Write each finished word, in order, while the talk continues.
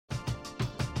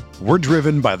We're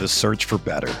driven by the search for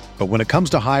better. But when it comes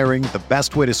to hiring, the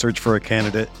best way to search for a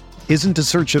candidate isn't to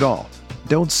search at all.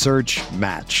 Don't search,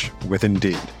 match with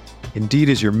Indeed. Indeed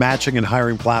is your matching and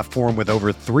hiring platform with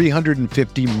over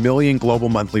 350 million global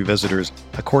monthly visitors,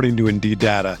 according to Indeed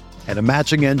data, and a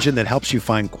matching engine that helps you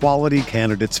find quality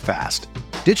candidates fast.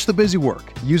 Ditch the busy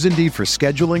work. Use Indeed for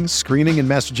scheduling, screening, and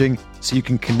messaging so you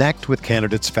can connect with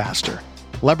candidates faster.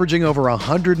 Leveraging over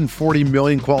 140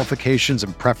 million qualifications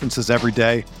and preferences every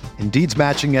day, Indeed's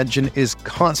matching engine is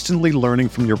constantly learning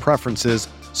from your preferences,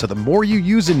 so the more you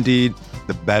use Indeed,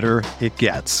 the better it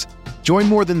gets. Join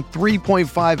more than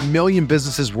 3.5 million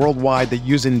businesses worldwide that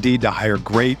use Indeed to hire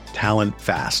great talent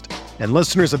fast. And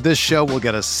listeners of this show will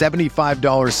get a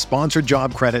 $75 sponsored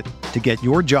job credit to get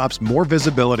your jobs more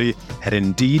visibility at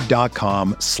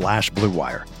Indeed.com/Blue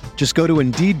Wire. Just go to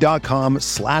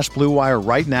Indeed.com/Blue Wire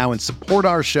right now and support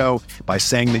our show by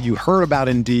saying that you heard about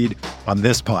Indeed on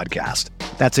this podcast.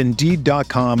 That's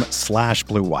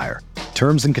Indeed.com/Blue Wire.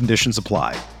 Terms and conditions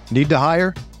apply. Need to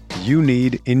hire? You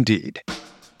need Indeed.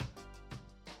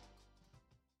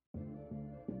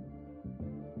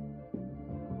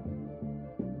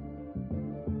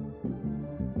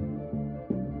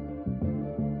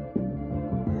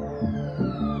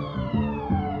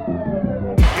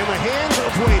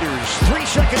 Waiters, 3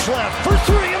 seconds left for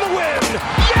 3 in the win.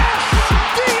 Yes!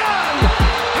 Dion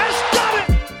has done it!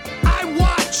 I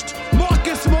watched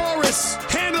Marcus Morris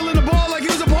handling the ball like he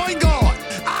was a point guard.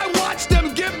 I watched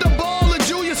them give the ball to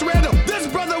Julius Randle. This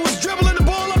brother was dribbling the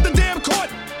ball up the damn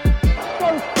court.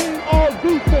 First team all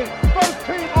defense. First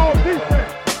team all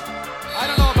defense. I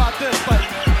don't know about this, but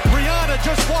Rihanna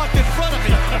just walked in front of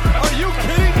me. Are you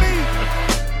kidding me?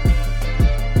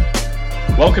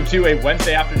 Welcome to a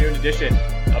Wednesday afternoon edition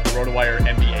of the RotoWire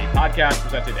NBA podcast,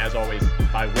 presented as always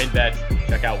by WynnBET.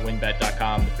 Check out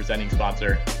WynnBET.com, the presenting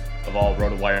sponsor of all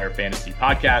RotoWire fantasy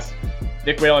podcasts.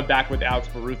 Nick Whalen back with Alex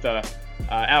Barutha.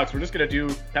 Alex, we're just going to do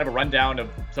kind of a rundown of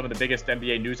some of the biggest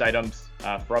NBA news items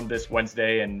from this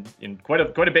Wednesday, and in quite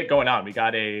a bit going on. We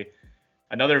got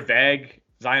another vague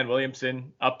Zion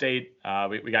Williamson update.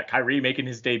 We got Kyrie making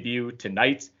his debut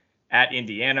tonight at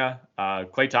Indiana.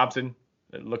 Klay Thompson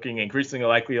looking increasingly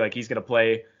likely like he's going to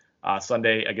play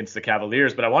Sunday against the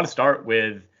Cavaliers. But I want to start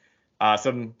with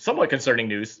some somewhat concerning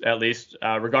news, at least,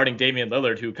 regarding Damian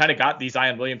Lillard, who kind of got the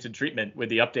Zion Williamson treatment with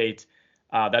the update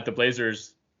that the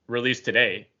Blazers released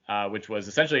today, which was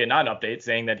essentially a non-update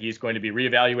saying that he's going to be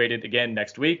reevaluated again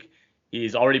next week.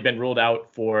 He's already been ruled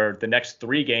out for the next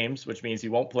 3 games, which means he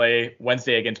won't play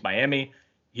Wednesday against Miami.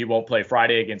 He won't play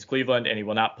Friday against Cleveland, and he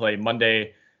will not play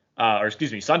Sunday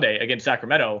against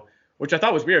Sacramento, which I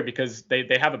thought was weird because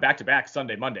they have a back-to-back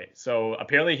Sunday, Monday. So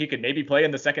apparently he could maybe play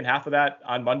in the second half of that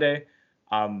on Monday.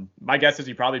 My guess is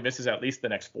he probably misses at least the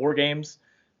next 4 games.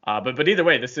 But either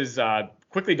way, this is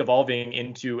quickly devolving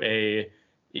into a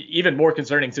even more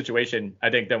concerning situation, I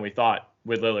think, than we thought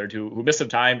with Lillard, who missed some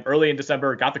time early in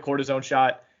December, got the cortisone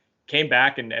shot, came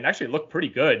back and actually looked pretty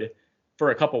good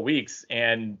for a couple weeks.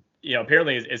 And,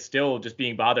 apparently is still just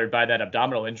being bothered by that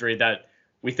abdominal injury that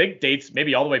we think dates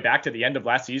maybe all the way back to the end of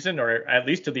last season, or at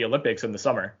least to the Olympics in the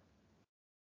summer.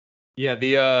 Yeah,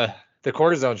 the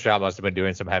cortisone shot must have been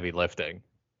doing some heavy lifting,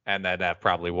 and then that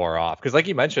probably wore off. Because like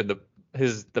you mentioned,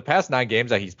 the past 9 games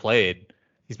that he's played,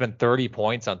 he's been 30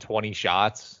 points on 20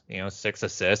 shots, 6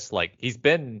 assists. Like, he's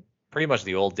been pretty much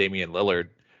the old Damian Lillard.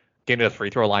 Came to the free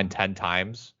throw line 10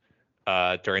 times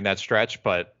during that stretch.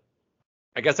 But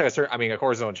I guess a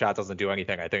cortisone shot doesn't do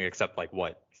anything, I think, except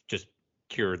just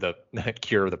cure the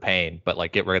pain,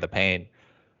 but get rid of the pain.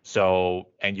 So,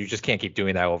 and you just can't keep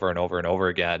doing that over and over and over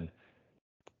again.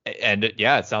 And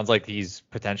it sounds like he's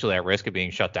potentially at risk of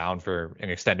being shut down for an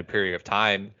extended period of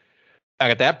time. And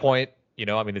at that point,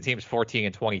 the team's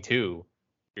 14-22.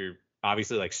 You're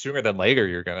obviously sooner than later,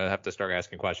 you're going to have to start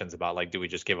asking questions about do we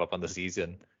just give up on the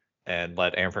season and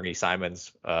let Anthony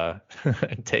Simons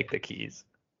take the keys?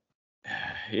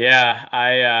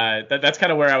 Yeah, that's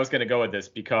kind of where I was going to go with this,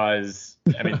 because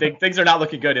things are not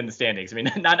looking good in the standings.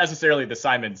 Not necessarily the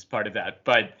Simons part of that,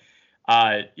 but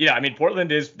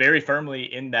Portland is very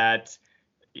firmly in that,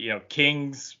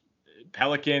 Kings,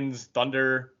 Pelicans,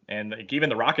 Thunder, and even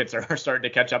the Rockets are starting to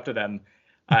catch up to them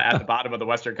at the bottom of the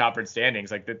Western Conference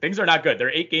standings. Things are not good. They're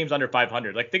 8 games under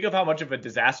 500. Think of how much of a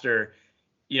disaster,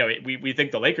 we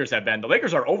think the Lakers have been. The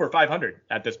Lakers are over 500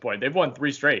 at this point. They've won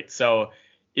 3 straight. So,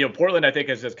 Portland, I think,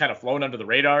 has just kind of flown under the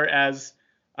radar as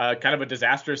kind of a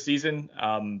disastrous season.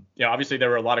 Obviously there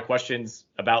were a lot of questions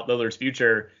about Lillard's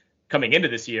future coming into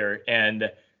this year.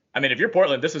 And if you're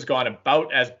Portland, this has gone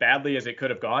about as badly as it could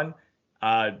have gone.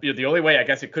 The only way I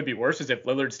guess it could be worse is if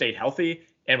Lillard stayed healthy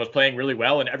and was playing really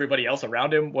well, and everybody else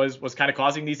around him was kind of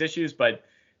causing these issues. But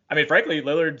I mean, frankly,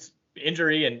 Lillard's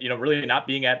injury and, really not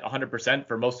being at 100%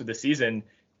 for most of the season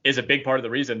is a big part of the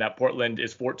reason that Portland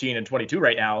is 14-22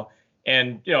 right now.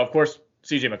 And, of course,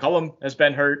 CJ McCollum has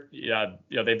been hurt.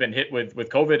 They've been hit with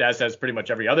COVID, as has pretty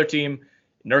much every other team.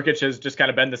 Nurkic has just kind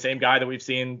of been the same guy that we've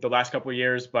seen the last couple of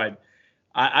years. But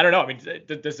I don't know. I mean,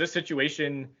 does this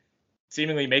situation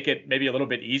seemingly make it maybe a little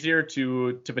bit easier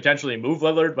to potentially move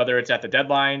Lillard, whether it's at the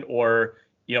deadline or,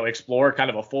 explore kind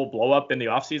of a full blow up in the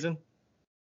offseason?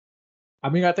 I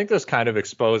mean, I think this kind of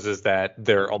exposes that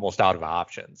they're almost out of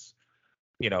options.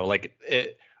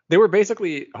 They were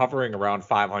basically hovering around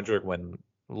 500 when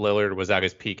Lillard was at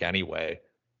his peak anyway.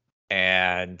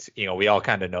 And, we all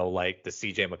kind of know like the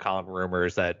CJ McCollum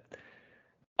rumors that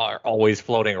are always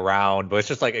floating around. But it's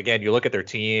just like, again, you look at their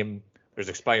team, there's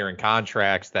expiring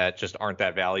contracts that just aren't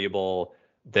that valuable.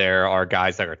 There are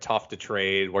guys that are tough to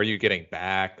trade. Where are you getting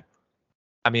back?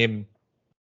 I mean,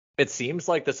 it seems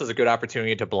like this is a good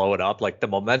opportunity to blow it up. Like the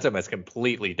momentum has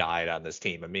completely died on this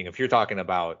team. I mean, if you're talking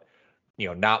about,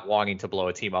 not wanting to blow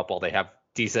a team up while they have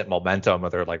decent momentum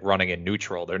or they're like running in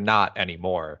neutral, they're not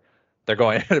anymore. They're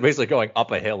basically going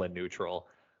up a hill in neutral.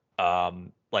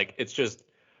 It's just,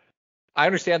 I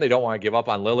understand they don't want to give up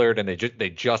on Lillard, and they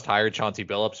just hired Chauncey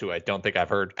Billups, who I don't think I've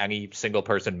heard any single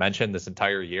person mention this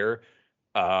entire year.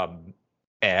 And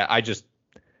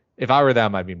if I were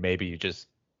them, I mean, maybe you just,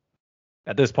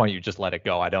 at this point, you just let it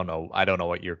go. I don't know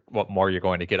what more you're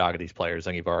going to get out of these players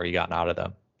than you've already gotten out of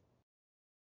them.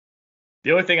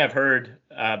 The only thing I've heard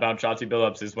about Chauncey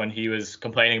Billups is when he was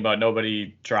complaining about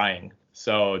nobody trying.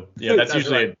 So that's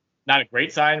usually right. Not a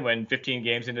great sign when 15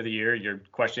 games into the year you're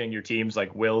questioning your team's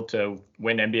like will to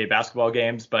win NBA basketball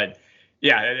games. But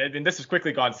yeah, I mean, this has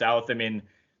quickly gone south. I mean,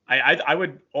 I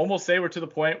would almost say we're to the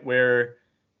point where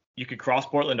you could cross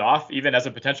Portland off even as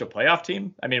a potential playoff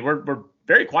team. I mean, we're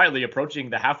very quietly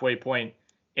approaching the halfway point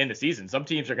in the season. Some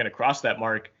teams are going to cross that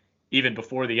mark even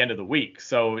before the end of the week.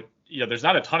 So, there's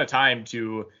not a ton of time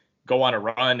to go on a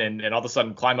run and all of a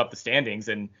sudden climb up the standings.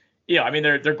 And, I mean,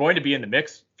 they're going to be in the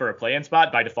mix for a play-in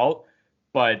spot by default.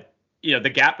 But, the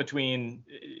gap between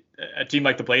a team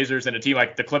like the Blazers and a team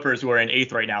like the Clippers, who are in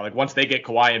 8th right now, like once they get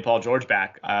Kawhi and Paul George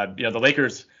back, the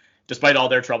Lakers, despite all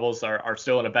their troubles, are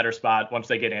still in a better spot once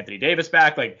they get Anthony Davis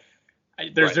back. Like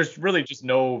there's really just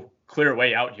no clear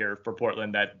way out here for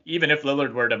Portland, that even if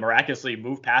Lillard were to miraculously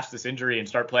move past this injury and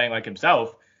start playing like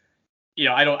himself,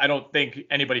 I don't think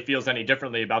anybody feels any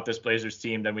differently about this Blazers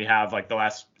team than we have like the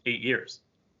last 8 years.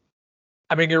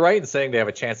 I mean, you're right in saying they have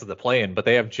a chance of the play-in, but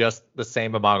they have just the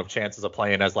same amount of chances of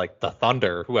playing as like the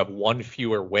Thunder, who have one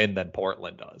fewer win than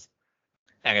Portland does.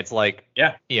 And it's like,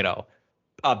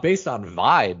 based on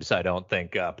vibes, I don't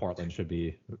think Portland should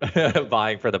be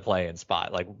vying for the play-in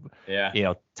spot. Like,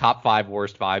 top 5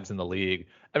 worst vibes in the league.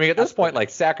 I mean, at this point,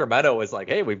 like Sacramento is like,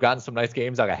 hey, we've gotten some nice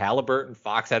games out of Halliburton.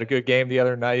 Fox had a good game the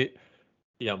other night.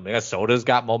 Minnesota's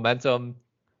got momentum.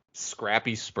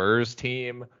 Scrappy Spurs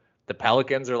team. The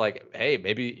Pelicans are like, hey,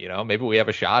 maybe we have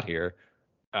a shot here.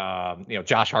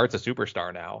 Josh Hart's a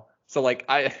superstar now. So like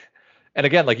and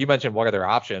again, like you mentioned, what are their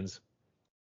options?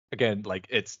 Again,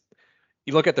 like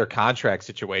you look at their contract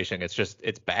situation,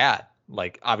 it's bad.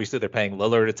 Like obviously they're paying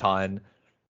Lillard a ton,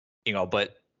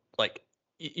 but like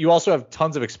you also have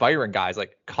tons of expiring guys.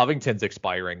 Like Covington's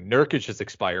expiring, Nurkic is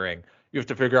expiring. You have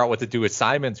to figure out what to do with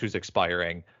Simons, who's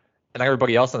expiring, and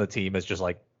everybody else on the team is just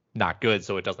like not good,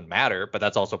 so it doesn't matter. But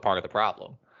that's also part of the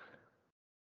problem.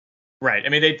 Right. I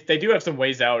mean, they do have some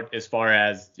ways out as far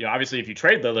as, obviously if you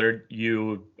trade Lillard,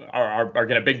 you are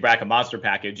going to bring back a monster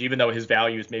package, even though his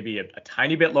value is maybe a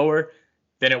tiny bit lower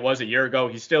than it was a year ago.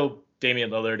 He's still Damian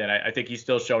Lillard, and I think he's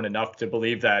still shown enough to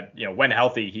believe that, when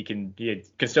healthy, he can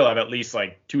still have at least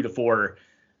like 2 to 4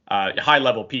 high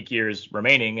level peak years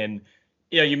remaining. And,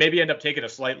 you maybe end up taking a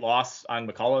slight loss on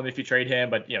McCollum if you trade him,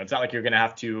 but, it's not like you're going to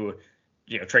have to,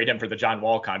 trade him for the John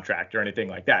Wall contract or anything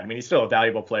like that. I mean, he's still a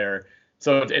valuable player.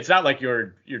 So it's not like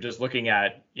you're just looking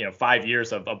at, 5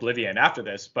 years of oblivion after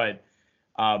this. But,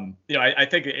 I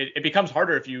think it becomes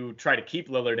harder if you try to keep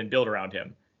Lillard and build around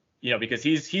him, because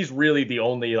he's really the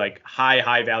only like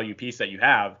high value piece that you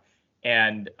have.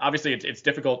 And obviously it's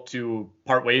difficult to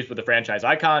part ways with the franchise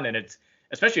icon. And it's,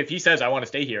 especially if he says, I want to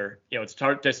stay here, it's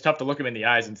tough to look him in the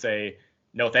eyes and say,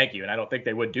 no, thank you. And I don't think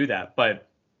they would do that. But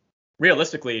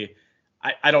realistically,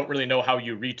 I don't really know how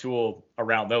you retool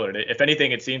around Lillard. If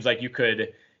anything, it seems like you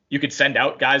could send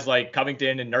out guys like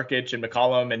Covington and Nurkic and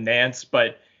McCollum and Nance,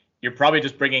 but you're probably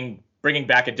just bringing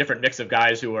back a different mix of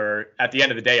guys who are at the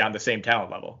end of the day on the same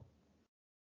talent level.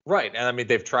 Right. And I mean,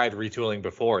 they've tried retooling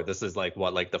before. This is like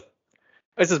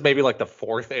this is maybe like the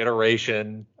fourth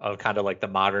iteration of kind of like the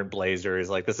modern Blazers.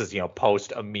 Like this is,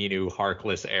 post Aminu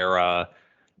Harkless era.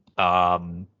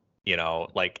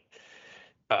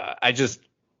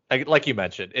 Like you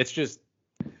mentioned, it's just,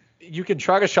 you can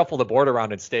try to shuffle the board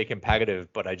around and stay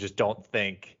competitive, but I just don't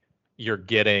think you're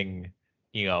getting,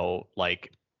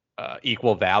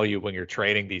 equal value when you're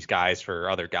trading these guys for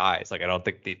other guys. Like I don't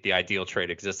think the ideal trade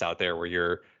exists out there where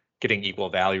you're getting equal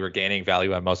value or gaining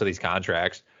value on most of these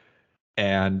contracts.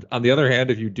 And on the other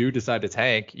hand, if you do decide to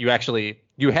tank, you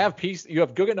have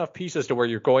good enough pieces to where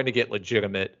you're going to get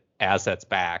legitimate assets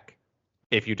back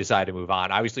if you decide to move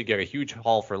on. Obviously, get a huge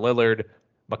haul for Lillard.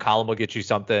 McCollum will get you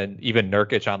something. Even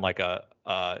Nurkic on like a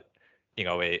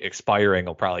expiring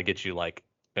will probably get you like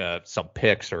some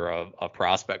picks or a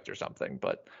prospect or something.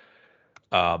 But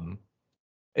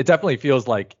it definitely feels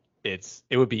like it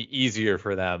would be easier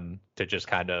for them to just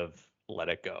kind of let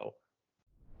it go.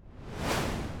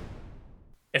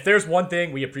 If there's one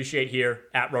thing we appreciate here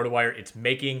at RotoWire, it's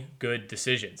making good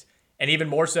decisions, and even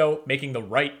more so, making the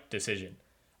right decision.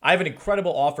 I have an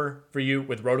incredible offer for you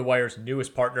with RotoWire's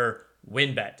newest partner,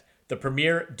 WynnBET, the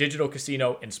premier digital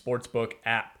casino and sportsbook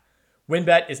app.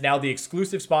 WynnBET is now the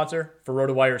exclusive sponsor for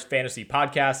RotoWire's fantasy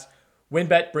podcast.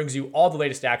 WynnBET brings you all the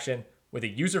latest action with a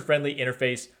user-friendly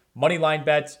interface, moneyline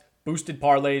bets, boosted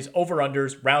parlays,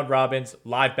 over-unders, round robins,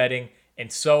 live betting,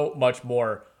 and so much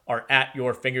more are at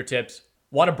your fingertips.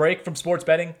 Want a break from sports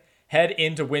betting? Head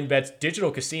into WynnBET's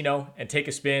digital casino and take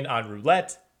a spin on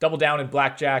roulette, double down in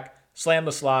blackjack, slam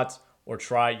the slots, or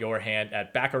try your hand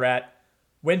at Baccarat.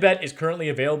 WynnBET is currently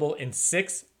available in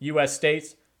 6 U.S.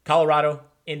 states: Colorado,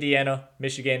 Indiana,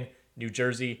 Michigan, New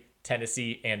Jersey,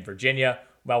 Tennessee, and Virginia,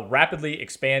 while rapidly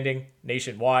expanding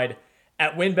nationwide.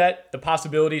 At WynnBET, the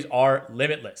possibilities are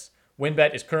limitless.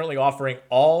 WynnBET is currently offering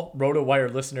all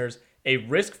RotoWire listeners a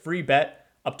risk-free bet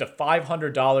up to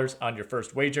 $500 on your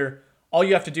first wager. All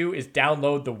you have to do is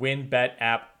download the WynnBET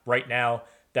app right now.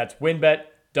 That's WynnBET,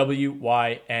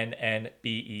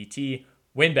 WYNNBET.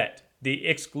 WynnBET, the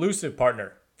exclusive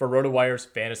partner for RotoWire's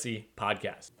fantasy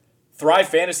podcast. Thrive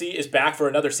Fantasy is back for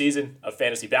another season of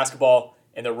fantasy basketball,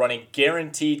 and they're running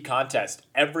guaranteed contests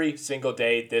every single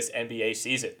day this NBA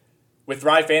season. With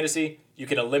Thrive Fantasy, you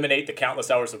can eliminate the countless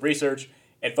hours of research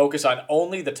and focus on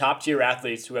only the top-tier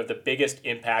athletes who have the biggest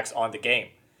impacts on the game.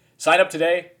 Sign up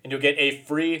today, and you'll get a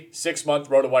free 6-month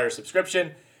RotoWire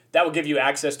subscription that will give you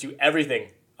access to everything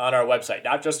on our website,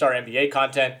 not just our NBA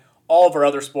content, all of our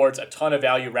other sports, a ton of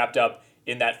value wrapped up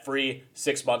in that free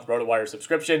 6-month RotoWire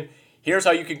subscription. Here's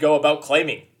how you can go about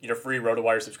claiming your free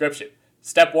RotoWire subscription.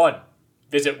 Step 1,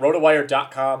 visit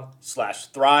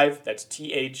rotowire.com/thrive. That's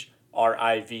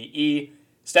THRIVE.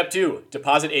 Step 2,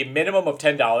 deposit a minimum of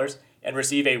 $10 and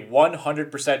receive a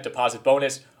 100% deposit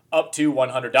bonus up to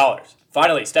 $100.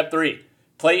 Finally, step 3,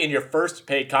 play in your first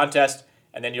paid contest,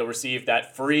 and then you'll receive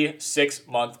that free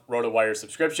 6-month RotoWire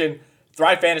subscription.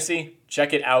 Thrive Fantasy,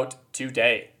 check it out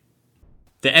today.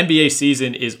 The NBA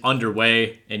season is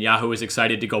underway, and Yahoo is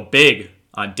excited to go big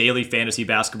on daily fantasy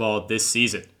basketball this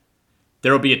season.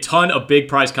 There will be a ton of big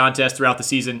prize contests throughout the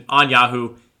season on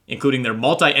Yahoo, including their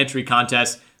multi-entry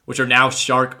contests, which are now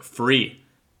shark-free.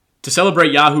 To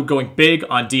celebrate Yahoo going big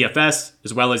on DFS,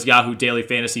 as well as Yahoo Daily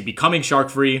Fantasy becoming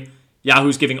shark-free,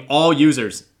 Yahoo's giving all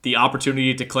users the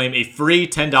opportunity to claim a free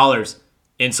 $10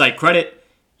 in site credit.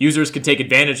 Users can take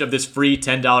advantage of this free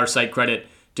 $10 site credit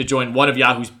to join one of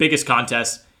Yahoo's biggest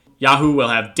contests. Yahoo will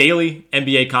have daily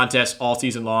NBA contests all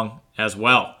season long as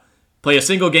well. Play a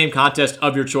single game contest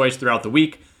of your choice throughout the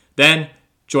week. Then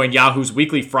join Yahoo's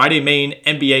weekly Friday main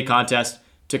NBA contest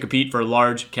to compete for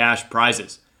large cash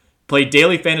prizes. Play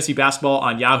daily fantasy basketball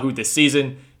on Yahoo this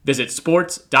season. Visit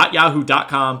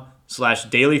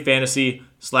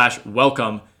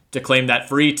sports.yahoo.com/dailyfantasy/welcome to claim that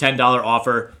free $10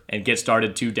 offer and get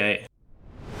started today.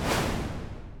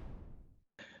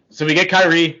 So we get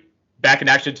Kyrie back in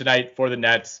action tonight for the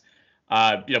Nets.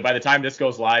 By the time this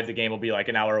goes live, the game will be like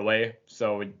an hour away,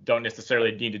 so we don't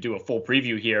necessarily need to do a full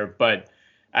preview here. But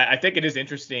I think it is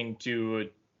interesting to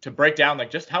break down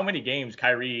like just how many games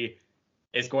Kyrie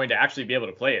is going to actually be able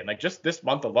to play in. Like just this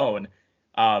month alone,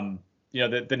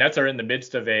 the Nets are in the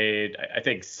midst of I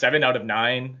think 7 out of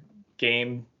 9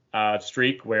 game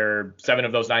streak where 7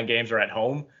 of those 9 games are at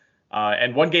home,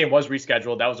 and one game was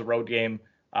rescheduled. That was a road game.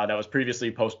 That was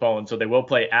previously postponed, so they will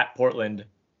play at Portland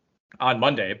on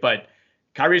Monday. But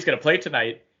Kyrie's going to play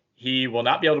tonight. He will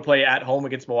not be able to play at home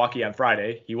against Milwaukee on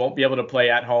Friday. He won't be able to play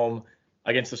at home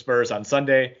against the Spurs on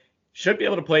Sunday. Should be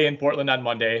able to play in Portland on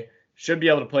Monday. Should be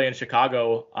able to play in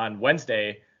Chicago on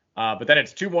Wednesday. But then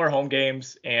it's 2 more home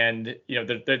games, and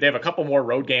they have a couple more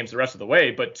road games the rest of the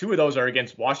way. But 2 of those are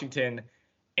against Washington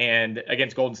and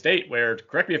against Golden State, where,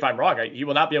 correct me if I'm wrong, he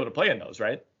will not be able to play in those,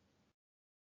 right?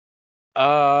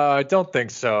 I don't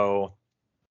think so.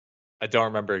 I don't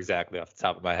remember exactly off the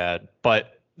top of my head,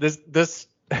 but this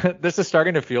this is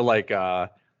starting to feel like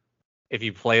if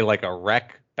you play like a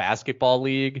rec basketball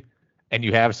league and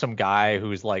you have some guy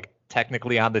who's like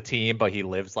technically on the team, but he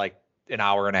lives like an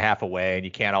hour and a half away and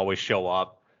you can't always show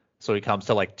up. So he comes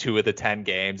to like 2 of the 10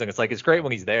 games and it's like, it's great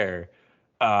when he's there.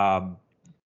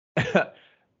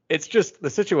 It's just, the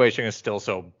situation is still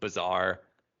so bizarre.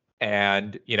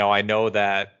 And, I know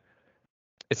that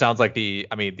it sounds like the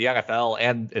NFL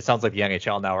and it sounds like the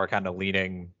NHL now are kind of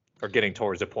leaning or getting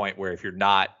towards a point where if you're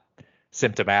not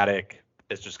symptomatic,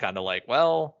 it's just kind of like,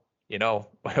 well,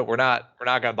 we're not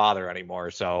going to bother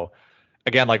anymore. So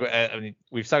again, like,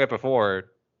 we've said it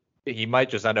before, he might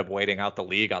just end up waiting out the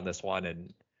league on this one.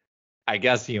 And I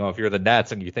guess, if you're the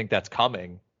Nets and you think that's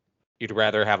coming, you'd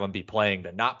rather have him be playing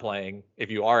than not playing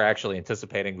if you are actually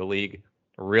anticipating the league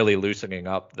really loosening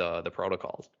up the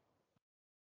protocols.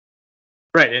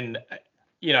 Right. And,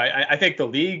 I think the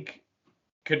league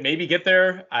could maybe get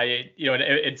there.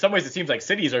 In some ways it seems like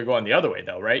cities are going the other way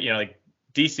though, right? Like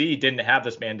DC didn't have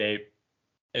this mandate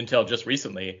until just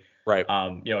recently. Right.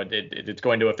 It's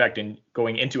going into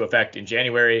effect in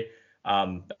January.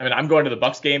 I'm going to the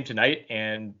Bucks game tonight,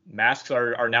 and masks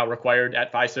are now required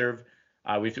at Fiserv.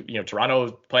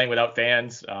 Toronto playing without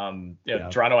fans.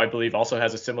 Toronto, I believe, also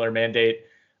has a similar mandate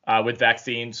with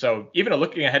vaccines. So even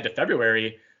looking ahead to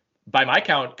February, by my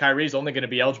count, Kyrie's only going to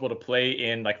be eligible to play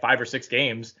in like 5 or 6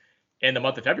 games in the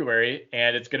month of February,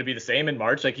 and it's going to be the same in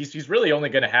March. Like he's really only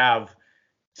going to have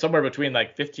somewhere between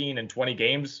like 15 and 20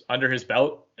 games under his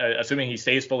belt, assuming he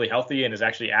stays fully healthy and is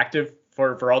actually active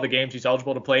for all the games he's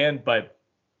eligible to play in. But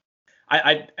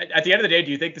I at the end of the day,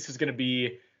 do you think this is going to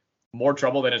be more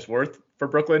trouble than it's worth for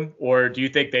Brooklyn, or do you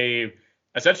think they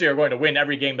essentially are going to win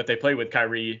every game that they play with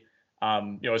Kyrie,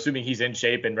 assuming he's in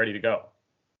shape and ready to go?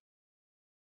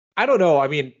 I don't know. I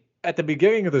mean, at the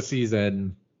beginning of the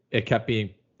season, it kept being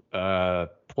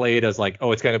played as like,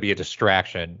 oh, it's going to be a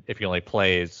distraction if he only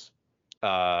plays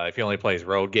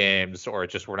road games, or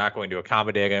just we're not going to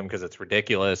accommodate him because it's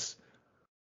ridiculous.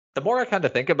 The more I kind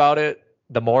of think about it,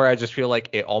 the more I just feel like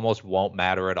it almost won't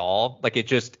matter at all. Like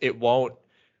it won't.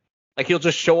 Like he'll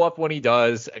just show up when he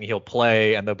does and he'll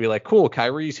play and they'll be like, cool,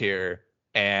 Kyrie's here.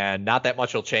 And not that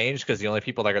much will change because the only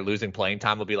people that are losing playing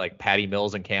time will be like Patty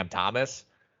Mills and Cam Thomas.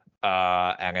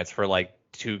 And it's for like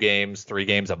 2 games, 3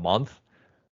 games a month.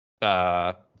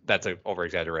 That's an over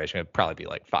exaggeration. It'd probably be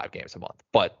like 5 games a month.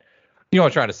 But you know what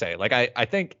I'm trying to say? Like I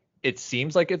think it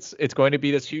seems like it's going to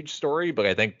be this huge story, but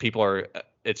I think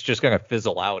it's just going to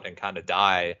fizzle out and kind of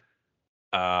die.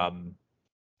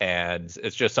 And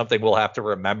it's just something we'll have to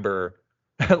remember,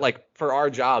 like for our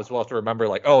jobs, we'll have to remember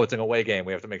like, oh, it's an away game.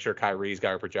 We have to make sure Kyrie's got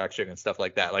our projection and stuff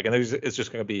like that. Like, and it's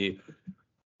just going to be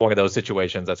one of those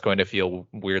situations that's going to feel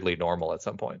weirdly normal at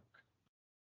some point.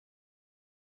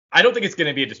 I don't think it's going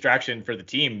to be a distraction for the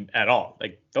team at all.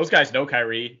 Like those guys know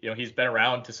Kyrie, he's been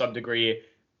around to some degree.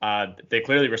 They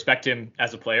clearly respect him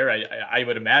as a player. I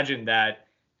would imagine that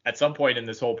at some point in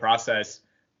this whole process,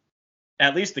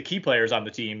 at least the key players on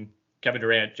the team, Kevin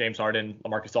Durant, James Harden,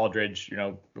 LaMarcus Aldridge,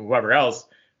 whoever else,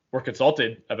 were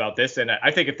consulted about this. And I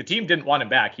think if the team didn't want him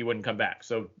back, he wouldn't come back.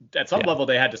 So at some level,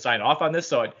 they had to sign off on this.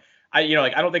 So I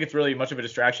don't think it's really much of a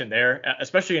distraction there,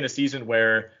 especially in a season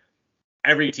where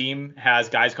every team has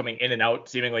guys coming in and out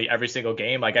seemingly every single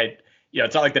game. Like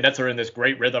it's not like the Nets are in this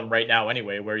great rhythm right now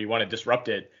anyway, where you want to disrupt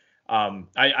it.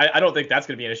 I don't think that's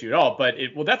going to be an issue at all, but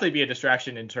it will definitely be a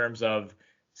distraction in terms of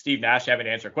Steve Nash having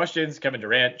to answer questions, Kevin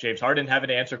Durant, James Harden having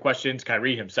to answer questions,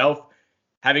 Kyrie himself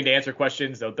having to answer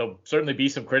questions. There'll certainly be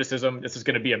some criticism. This is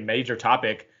going to be a major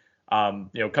topic,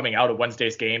 coming out of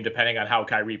Wednesday's game, depending on how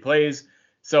Kyrie plays.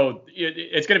 So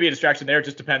it's going to be a distraction there. It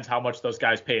just depends how much those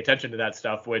guys pay attention to that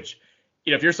stuff, which,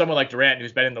 if you're someone like Durant,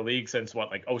 who's been in the league since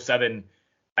 2007,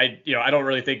 I don't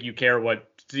really think you care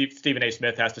what Stephen A.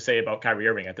 Smith has to say about Kyrie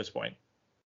Irving at this point.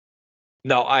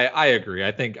 No, I agree.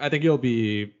 I think it'll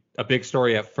be a big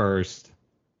story at first,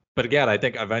 but again, I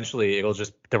think eventually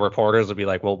the reporters will be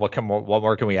like, well, what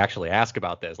more can we actually ask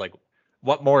about this? Like,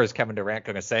 what more is Kevin Durant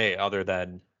going to say other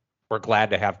than we're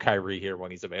glad to have Kyrie here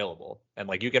when he's available? And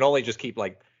like, you can only just keep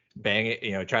like banging,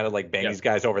 trying to like bang these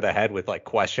guys over the head with like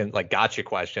questions, like gotcha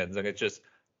questions. And I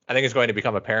think it's going to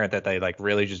become apparent that they like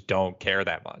really just don't care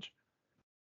that much.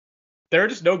 There are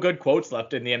just no good quotes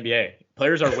left in the NBA.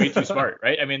 Players are way too smart,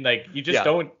 right? I mean, like you just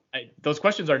don't. Those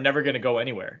questions are never going to go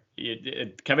anywhere.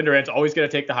 Kevin Durant's always going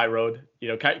to take the high road.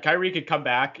 Kyrie could come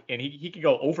back and he could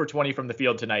go 0 for 20 from the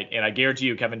field tonight, and I guarantee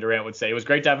you, Kevin Durant would say it was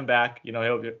great to have him back.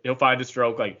 He'll find a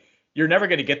stroke. Like you're never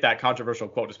going to get that controversial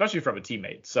quote, especially from a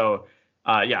teammate. So,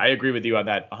 yeah, I agree with you on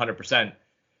that 100%.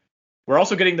 We're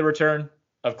also getting the return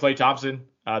of Klay Thompson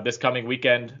this coming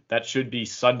weekend. That should be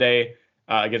Sunday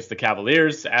against the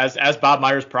Cavaliers. As Bob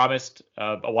Myers promised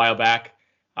a while back,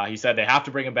 he said they have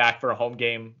to bring him back for a home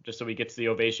game just so he gets the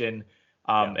ovation.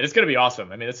 And it's going to be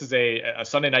awesome. I mean, this is a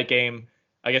Sunday night game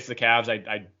against the Cavs.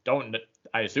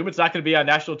 I assume it's not going to be on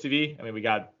national TV. I mean, we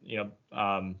got,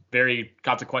 very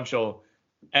consequential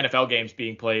NFL games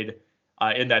being played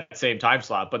in that same time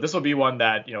slot. But this will be one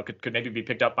that, could maybe be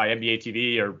picked up by NBA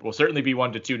TV, or will certainly be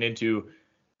one to tune into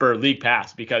for League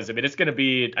Pass, because, I mean, it's going to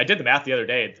be, I did the math the other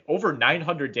day, it's over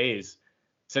 900 days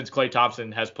since Klay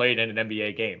Thompson has played in an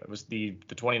NBA game. It was the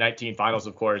 2019 finals,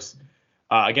 of course,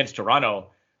 against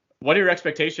Toronto. What are your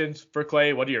expectations for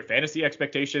Klay? What are your fantasy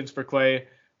expectations for Klay?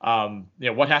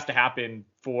 What has to happen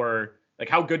for, like,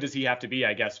 how good does he have to be,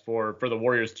 I guess, for the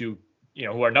Warriors to,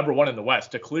 who are number one in the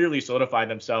West, to clearly solidify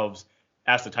themselves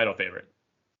as the title favorite?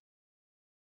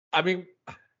 I mean,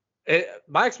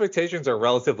 my expectations are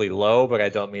relatively low, but I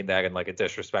don't mean that in like a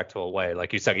disrespectful way.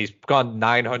 Like you said, he's gone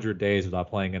 900 days without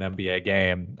playing an NBA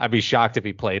game. I'd be shocked if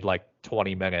he played like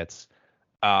 20 minutes.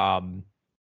 And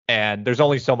there's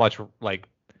only so much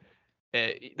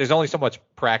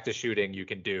practice shooting you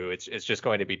can do. It's just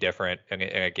going to be different in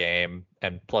a game,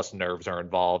 and plus nerves are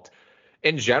involved.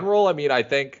 In general, I mean, I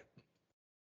think,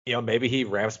 maybe he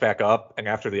ramps back up, and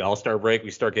after the All-Star break,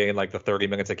 we start getting like the 30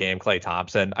 minutes a game Klay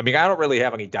Thompson. I mean, I don't really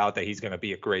have any doubt that he's going to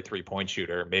be a great 3-point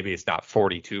shooter. Maybe it's not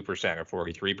 42% or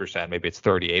 43%. Maybe it's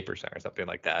 38% or something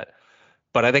like that.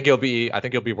 But I think he'll be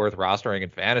worth rostering in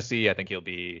fantasy. I think he'll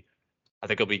be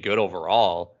good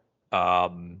overall.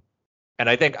 And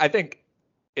I think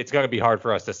it's going to be hard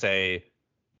for us to say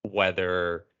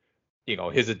whether,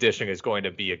 his addition is going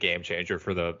to be a game changer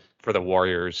for the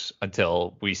Warriors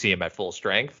until we see him at full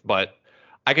strength. But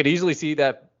I could easily see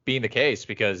that being the case,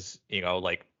 because,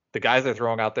 like the guys they're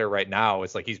throwing out there right now,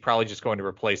 it's like he's probably just going to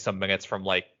replace some minutes from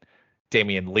like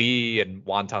Damian Lee and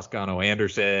Juan Toscano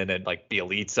Anderson and like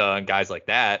Bjelica and guys like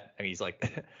that. And he's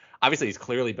like, obviously he's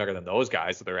clearly better than those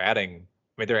guys. So they're adding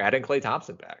Klay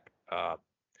Thompson back.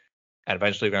 And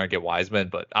eventually they're going to get Wiseman.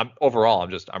 But I'm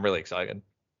really excited.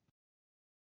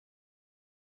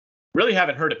 Really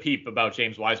haven't heard a peep about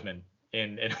James Wiseman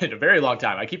in a very long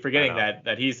time. I keep forgetting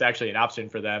that he's actually an option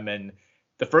for them. And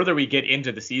the further we get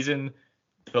into the season,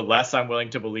 the less I'm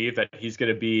willing to believe that he's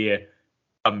going to be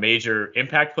a major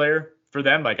impact player for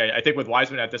them. Like I think with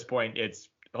Wiseman at this point, it's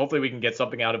hopefully we can get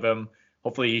something out of him.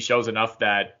 Hopefully he shows enough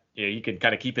that he can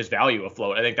kind of keep his value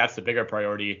afloat. I think that's the bigger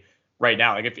priority right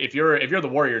now. Like if you're the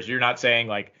Warriors, you're not saying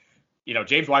like,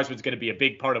 James Wiseman's going to be a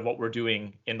big part of what we're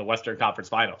doing in the Western Conference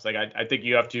Finals. Like I think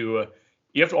you have to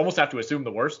almost have to assume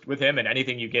the worst with him, and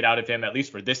anything you get out of him, at least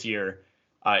for this year,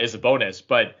 is a bonus.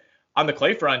 But on the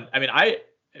Klay front, I mean, I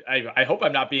hope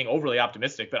I'm not being overly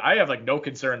optimistic, but I have like no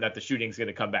concern that the shooting's going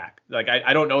to come back. Like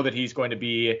I don't know that he's going to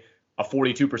be a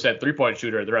 42% 3-point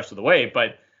shooter the rest of the way,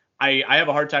 but I have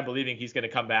a hard time believing he's going to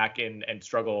come back and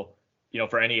struggle,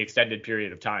 for any extended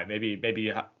period of time.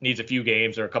 Maybe needs a few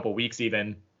games or a couple weeks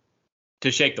even to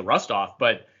shake the rust off,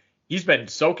 but he's been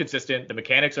so consistent. The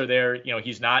mechanics are there.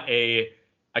 He's not a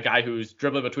guy who's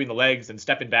dribbling between the legs and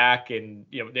stepping back, and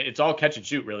it's all catch and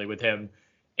shoot really with him.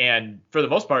 And for the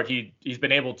most part, he's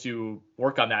been able to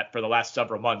work on that for the last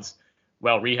several months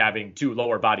while rehabbing 2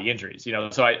 lower body injuries.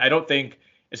 So I don't think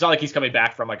it's not like he's coming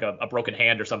back from like a broken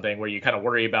hand or something where you kind of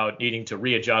worry about needing to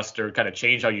readjust or kind of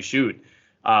change how you shoot.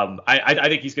 I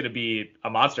think he's going to be a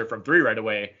monster from 3 right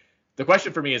away. The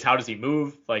question for me is, how does he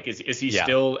move? Like, is he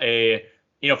still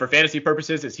for fantasy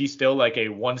purposes, is he still like a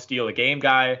 1 steal a game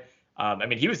guy? I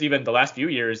mean, he was even the last few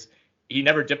years, he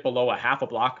never dipped below a half a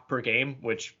block per game,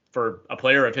 which for a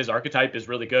player of his archetype is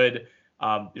really good.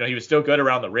 He was still good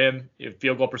around the rim.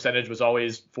 Field goal percentage was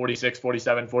always 46,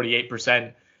 47,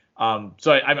 48%.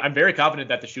 So I'm very confident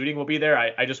that the shooting will be there.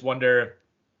 I just wonder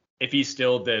if he's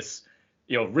still this,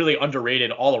 really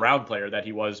underrated all around player that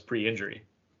he was pre-injury.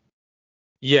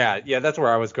 Yeah, that's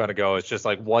where I was going to go. It's just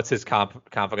like, what's his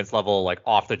confidence level, like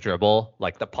off the dribble,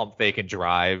 like the pump fake and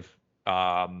drive,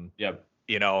 and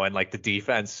like the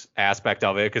defense aspect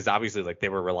of it, because obviously like they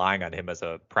were relying on him as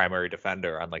a primary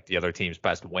defender on like the other team's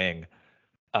best wing.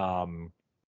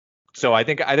 So I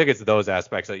think it's those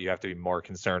aspects that you have to be more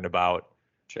concerned about.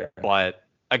 Sure. But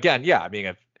again, yeah, I mean,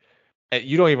 if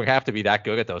you don't even have to be that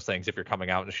good at those things if you're coming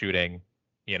out and shooting,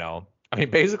 I mean,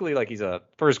 basically like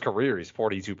for his career, he's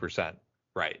 42%.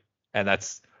 Right. And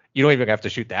you don't even have to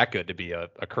shoot that good to be a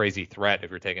crazy threat if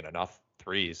you're taking enough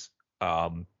threes.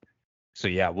 So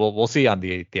yeah, we'll see on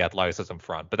the athleticism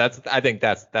front, but I think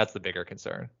that's the bigger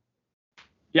concern.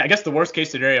 Yeah, I guess the worst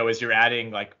case scenario is you're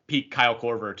adding like peak Kyle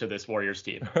Korver to this Warriors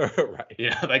team. Right.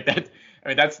 Yeah, like that. I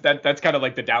mean, that's kind of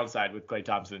like the downside with Klay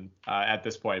Thompson at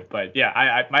this point. But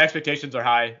yeah, my expectations are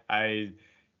high. I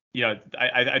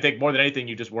think more than anything,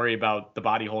 you just worry about the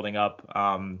body holding up.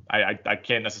 I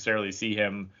can't necessarily see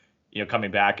him,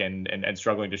 coming back and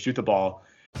struggling to shoot the ball.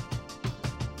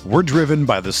 We're driven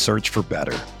by the search for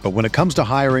better. But when it comes to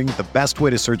hiring, the best way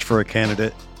to search for a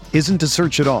candidate isn't to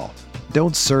search at all.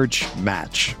 Don't search,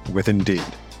 match with Indeed.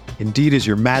 Indeed is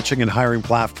your matching and hiring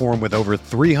platform with over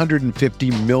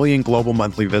 350 million global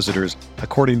monthly visitors,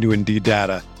 according to Indeed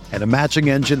data, and a matching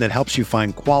engine that helps you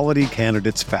find quality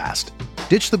candidates fast.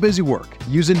 Ditch the busy work.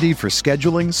 Use Indeed for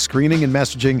scheduling, screening, and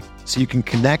messaging so you can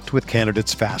connect with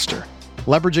candidates faster.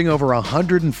 Leveraging over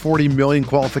 140 million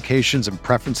qualifications and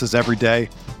preferences every day,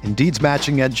 Indeed's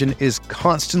matching engine is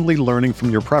constantly learning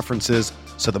from your preferences,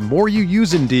 so the more you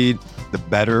use Indeed, the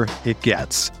better it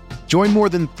gets. Join more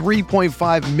than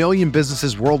 3.5 million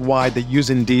businesses worldwide that use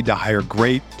Indeed to hire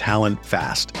great talent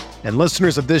fast. And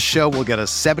listeners of this show will get a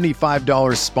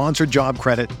 $75 sponsored job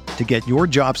credit to get your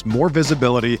jobs more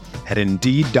visibility at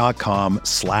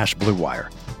Indeed.com/Blue Wire.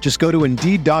 Just go to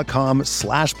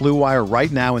Indeed.com/Blue Wire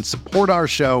right now and support our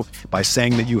show by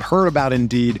saying that you heard about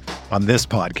Indeed on this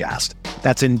podcast.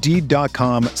 That's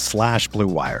Indeed.com/Blue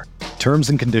Wire.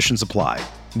 Terms and conditions apply.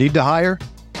 Need to hire?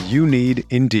 You need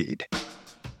Indeed.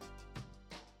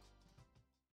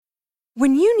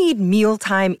 When you need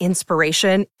mealtime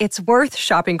inspiration, it's worth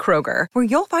shopping Kroger, where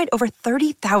you'll find over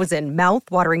 30,000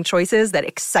 mouth-watering choices that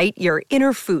excite your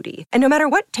inner foodie. And no matter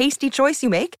what tasty choice you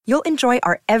make, you'll enjoy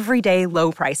our everyday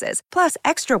low prices, plus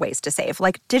extra ways to save,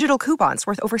 like digital coupons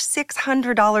worth over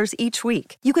 $600 each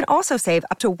week. You can also save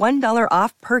up to $1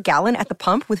 off per gallon at the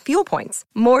pump with fuel points.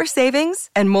 More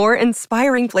savings and more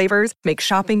inspiring flavors make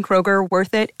shopping Kroger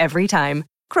worth it every time.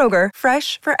 Kroger,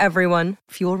 fresh for everyone.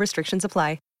 Fuel restrictions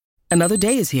apply. Another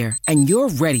day is here, and you're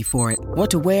ready for it.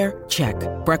 What to wear? Check.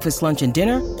 Breakfast, lunch, and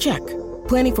dinner? Check.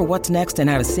 Planning for what's next and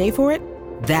how to save for it?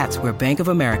 That's where Bank of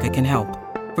America can help.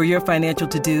 For your financial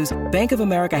to-dos, Bank of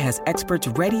America has experts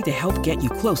ready to help get you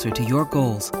closer to your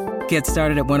goals. Get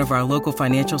started at one of our local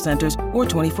financial centers or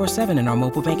 24/7 in our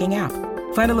mobile banking app.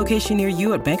 Find a location near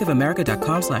you at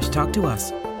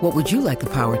bankofamerica.com/talktous. What would you like the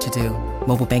power to do?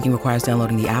 Mobile banking requires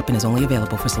downloading the app and is only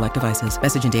available for select devices.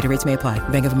 Message and data rates may apply.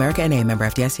 Bank of America NA, member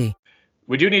FDIC.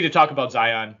 We do need to talk about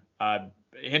Zion.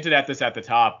 Hinted at this at the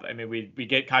top. I mean, we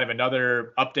get kind of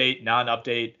another update,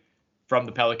 non-update from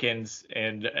the Pelicans.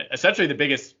 And essentially the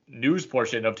biggest news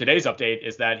portion of today's update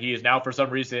is that he is now, for some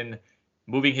reason,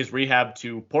 moving his rehab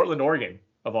to Portland, Oregon,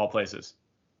 of all places.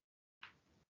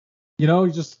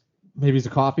 Maybe he's a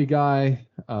coffee guy.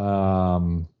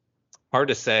 Hard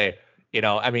to say.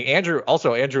 Andrew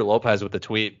Lopez with the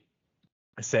tweet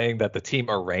saying that the team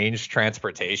arranged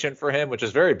transportation for him, which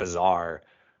is very bizarre.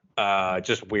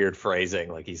 Just weird phrasing,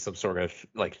 like he's some sort of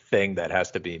like thing that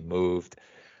has to be moved.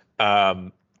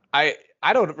 I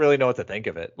don't really know what to think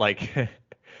of it. Like,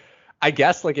 I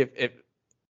guess like if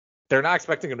they're not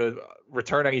expecting him to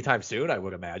return anytime soon, I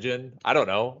would imagine. I don't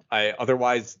know.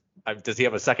 Otherwise, does he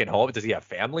have a second home? Does he have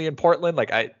family in Portland?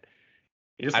 Like I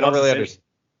don't really understand.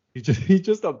 He's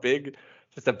just a big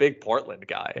Portland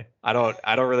guy. I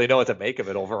don't really know what to make of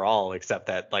it overall, except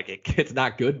that like it's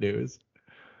not good news.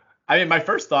 I mean, my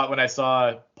first thought when I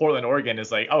saw Portland, Oregon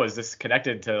is like, oh, is this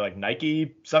connected to like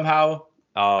Nike somehow?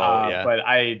 Yeah. But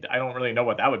I don't really know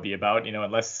what that would be about,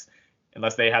 unless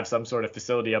they have some sort of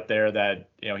facility up there that,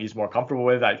 he's more comfortable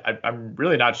with. I'm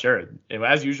really not sure.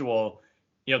 As usual,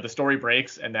 the story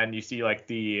breaks and then you see like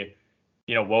the,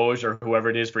 Woj or whoever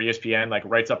it is for ESPN like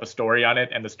writes up a story on it,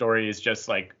 and the story is just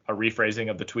like a rephrasing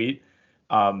of the tweet.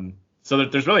 So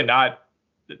there's not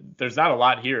a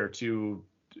lot here to,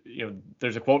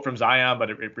 there's a quote from Zion, but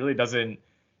it really doesn't,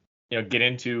 get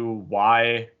into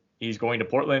why he's going to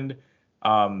Portland.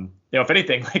 If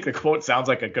anything, like the quote sounds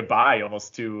like a goodbye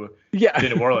almost to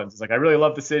New Orleans. It's like, I really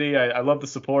love the city. I love the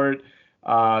support.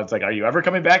 It's like, are you ever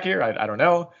coming back here? I don't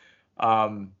know.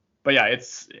 But yeah,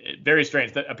 it's very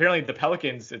strange that apparently the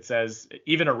Pelicans, it says,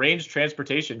 even arranged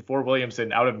transportation for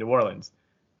Williamson out of New Orleans.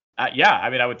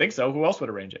 I would think so. Who else would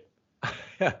arrange it?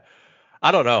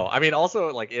 I don't know. I mean,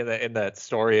 also like in that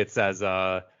story, it says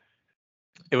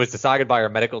it was decided by our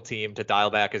medical team to dial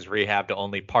back his rehab to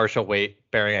only partial weight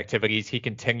bearing activities. He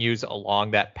continues along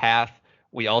that path.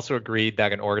 We also agreed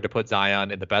that in order to put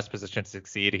Zion in the best position to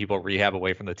succeed, he will rehab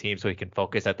away from the team so he can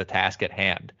focus at the task at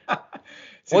hand.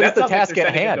 What is the task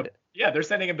at hand? They're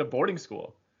sending him to boarding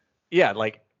school. Yeah,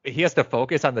 like he has to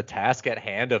focus on the task at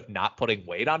hand of not putting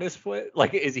weight on his foot.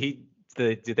 Like, is he?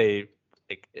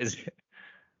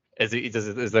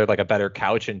 Is there like a better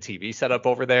couch and TV setup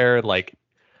over there? Like,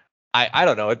 I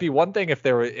don't know. It'd be one thing if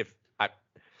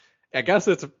I guess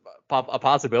it's a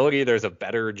possibility there's a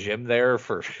better gym there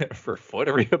for foot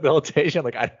rehabilitation.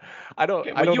 Like I don't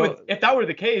know. If that were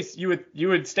the case, you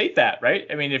would state that, right?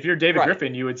 I mean, if you're David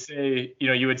Griffin, you would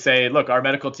say, look, our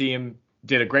medical team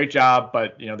did a great job,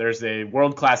 but there's a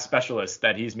world-class specialist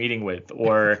that he's meeting with,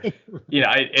 or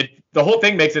the whole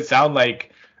thing makes it sound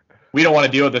like we don't want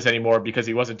to deal with this anymore because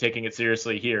he wasn't taking it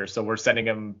seriously here. So we're sending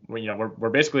him, we're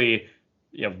basically,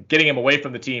 getting him away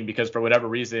from the team because for whatever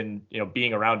reason,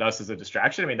 being around us is a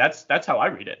distraction. I mean, that's how I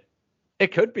read it.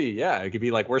 It could be, yeah. It could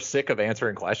be like, we're sick of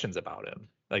answering questions about him.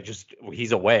 Like, just,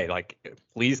 he's away. Like,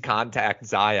 please contact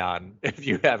Zion if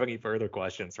you have any further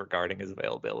questions regarding his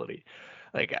availability.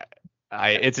 Like,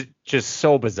 it's just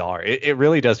so bizarre. It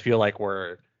really does feel like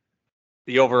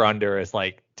the over-under is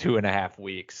like 2.5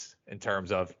 weeks in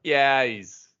terms of,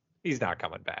 he's not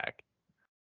coming back.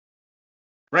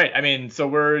 Right. I mean, so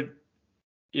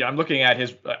I'm looking at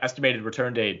his estimated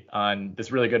return date on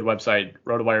this really good website,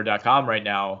 rotowire.com right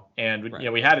now. And,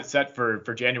 we had it set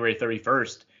for January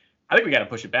 31st. I think we got to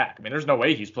push it back. I mean, there's no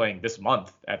way he's playing this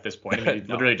month at this point. I mean, he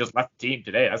literally just left the team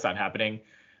today. That's not happening.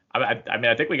 I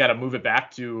think we got to move it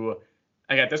back to,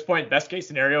 at this point, best case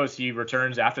scenario is he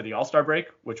returns after the All-Star break,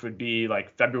 which would be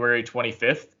like February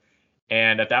 25th.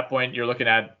 And at that point, you're looking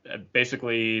at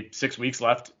basically 6 weeks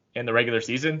left in the regular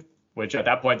season, which at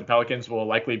that point, the Pelicans will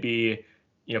likely be,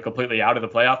 completely out of the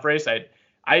playoff race. I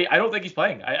don't think he's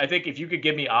playing. I think if you could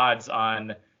give me odds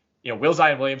on, will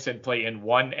Zion Williamson play in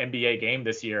one NBA game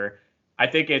this year, I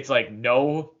think it's like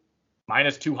no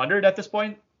minus 200 at this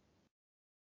point.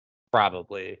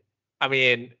 Probably. I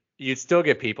mean, you'd still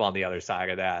get people on the other side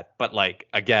of that. But like,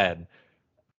 again,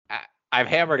 I've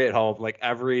hammered it home. Like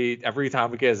every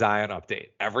time we get a Zion update,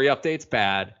 every update's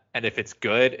bad. And if it's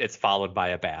good, it's followed by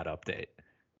a bad update.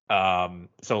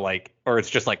 So like, or it's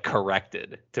just like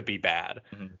corrected to be bad.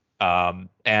 Mm-hmm.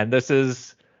 And this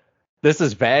is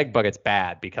vague, but it's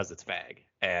bad because it's vague.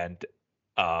 And,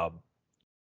 that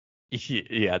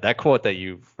quote that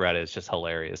you've read is just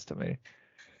hilarious to me.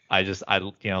 I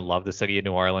love the city of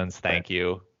New Orleans. Thank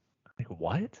you. Like,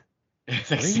 what?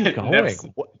 Where are you going?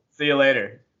 See you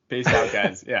later. Peace out,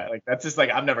 guys. Yeah. Like, that's just like,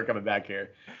 I'm never coming back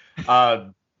here.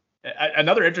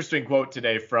 Another interesting quote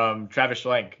today from Travis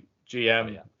Schlenk,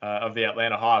 GM of the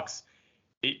Atlanta Hawks.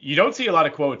 You don't see a lot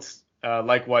of quotes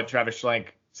like what Travis Schlenk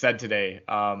said today.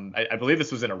 I believe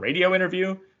this was in a radio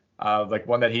interview, like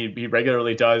one that he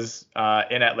regularly does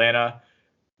in Atlanta.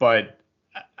 But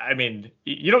I mean,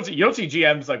 you don't see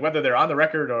GMs, like whether they're on the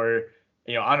record or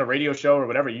on a radio show or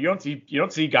whatever. You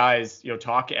don't see guys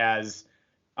talk as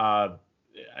I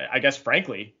guess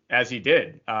frankly as he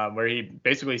did, where he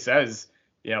basically says,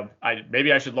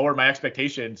 maybe I should lower my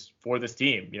expectations for this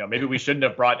team. Maybe we shouldn't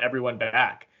have brought everyone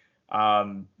back.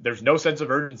 There's no sense of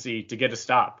urgency to get a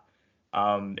stop.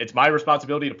 It's my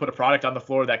responsibility to put a product on the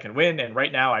floor that can win. And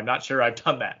right now, I'm not sure I've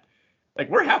done that. Like,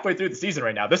 we're halfway through the season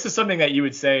right now. This is something that you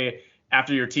would say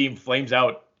after your team flames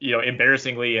out,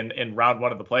 embarrassingly in round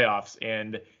one of the playoffs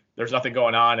and there's nothing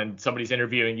going on and somebody's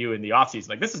interviewing you in the offseason.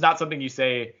 Like, this is not something you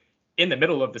say in the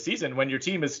middle of the season when your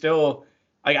team is still,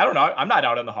 like, I don't know. I'm not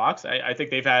out on the Hawks. I think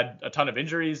they've had a ton of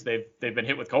injuries. They've been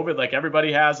hit with COVID like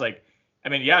everybody has. Like, I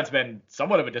mean, yeah, it's been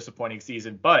somewhat of a disappointing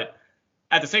season, but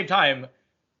at the same time,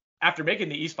 after making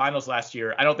the East Finals last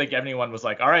year, I don't think anyone was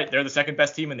like, all right, they're the second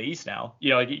best team in the East now.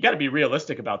 You got to be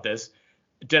realistic about this.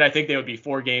 Did I think they would be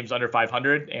 4 games under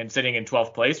 500 and sitting in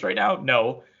 12th place right now?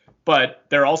 No, but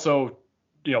they're also,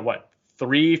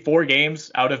 3-4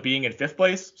 games out of being in 5th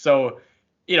place. So,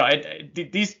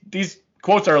 these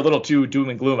quotes are a little too doom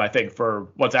and gloom, I think, for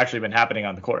what's actually been happening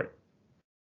on the court.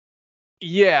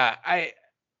 Yeah, I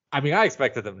mean, I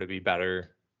expected them to be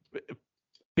better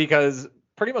because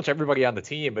pretty much everybody on the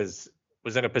team was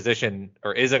in a position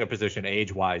or is in a position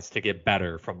age-wise to get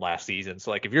better from last season.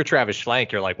 So, like, if you're Travis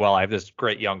Schlenk, you're like, well, I have this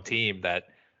great young team that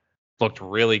looked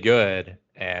really good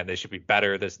and they should be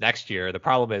better this next year. The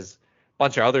problem is a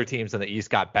bunch of other teams in the East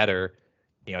got better.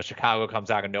 Chicago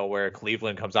comes out of nowhere.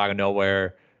 Cleveland comes out of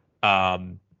nowhere.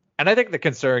 And I think the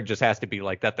concern just has to be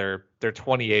like that they're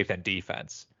 28th in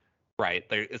defense, right?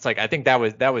 It's like, I think that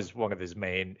was one of his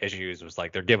main issues was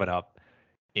like they're giving up,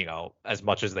 as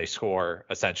much as they score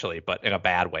essentially, but in a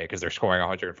bad way because they're scoring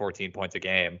 114 points a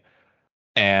game.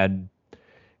 And,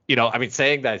 I mean,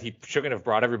 saying that he shouldn't have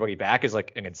brought everybody back is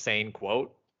like an insane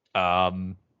quote.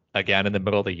 Again, in the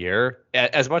middle of the year,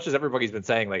 as much as everybody's been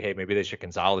saying like, hey, maybe they should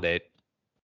consolidate.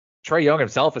 Trae Young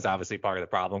himself is obviously part of the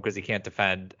problem because he can't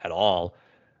defend at all.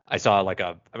 I saw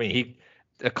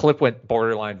a clip went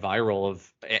borderline viral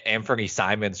of Anthony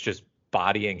Simons just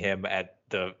bodying him at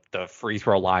the free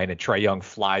throw line, and Trae Young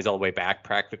flies all the way back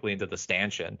practically into the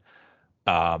stanchion.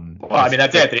 Well, I mean,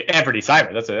 that's Anthony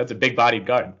Simon. That's a big bodied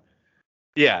guard.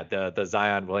 Yeah, the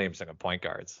Zion Williamson of point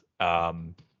guards.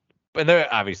 But there,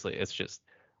 obviously, it's just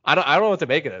I don't know what to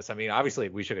make of this. I mean, obviously,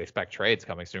 we should expect trades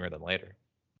coming sooner than later.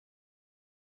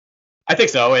 I think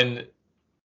so, and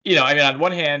I mean, on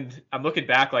one hand, I'm looking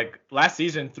back, like last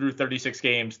season through 36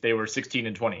 games, they were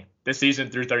 16-20. This season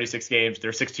through 36 games,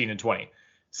 they're 16-20.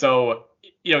 So,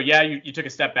 you took a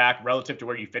step back relative to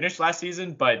where you finished last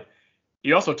season, but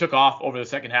you also took off over the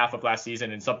second half of last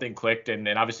season and something clicked, and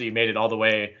obviously you made it all the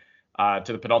way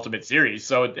to the penultimate series.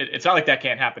 So it's not like that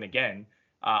can't happen again.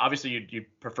 Obviously, you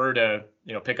prefer to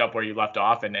pick up where you left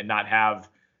off and not have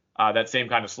that same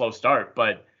kind of slow start.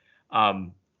 But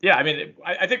yeah, I mean,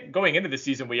 I think going into the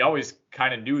season, we always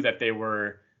kind of knew that they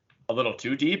were a little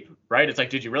too deep, right? It's like,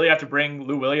 did you really have to bring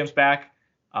Lou Williams back?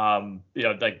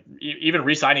 Like even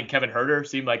re-signing Kevin Huerter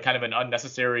seemed like kind of an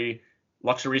unnecessary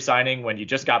luxury signing when you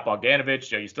just got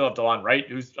Bogdanovich. You still have DeLon Wright,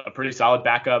 who's a pretty solid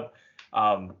backup.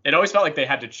 It always felt like they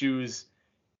had to choose.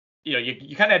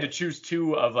 You kind of had to choose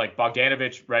two of like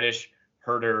Bogdanovich, Reddish,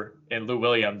 Huerter, and Lou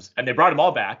Williams, and they brought them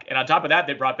all back. And on top of that,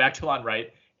 they brought back DeLon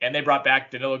Wright, and they brought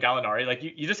back Danilo Gallinari. Like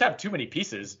you just have too many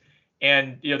pieces.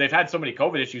 And they've had so many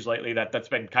COVID issues lately that's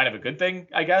been kind of a good thing,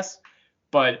 I guess.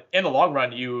 But in the long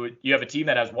run, you have a team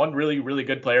that has one really, really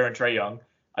good player in Trae Young,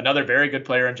 another very good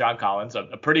player in John Collins,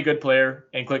 a pretty good player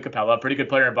in Clint Capella, a pretty good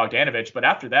player in Bogdanovich. But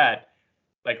after that,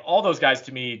 like all those guys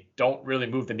to me don't really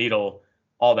move the needle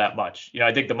all that much.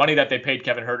 I think the money that they paid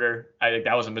Kevin Huerter, I think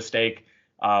that was a mistake.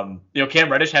 Cam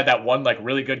Reddish had that one like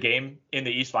really good game in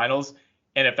the East Finals,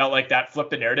 and it felt like that flipped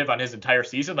the narrative on his entire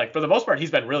season. Like for the most part,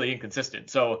 he's been really inconsistent.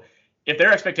 So if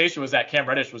their expectation was that Cam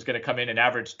Reddish was going to come in and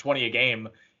average 20 a game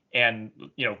and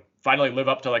finally live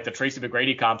up to like the Tracy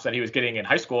McGrady comps that he was getting in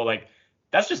high school, like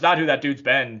that's just not who that dude's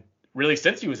been really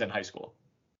since he was in high school.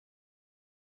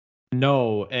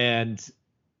 No, and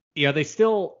they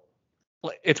still.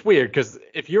 It's weird because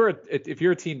if you're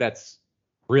a team that's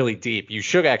really deep, you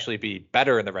should actually be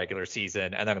better in the regular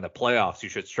season, and then in the playoffs you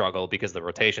should struggle because the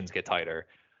rotations get tighter.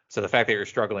 So the fact that you're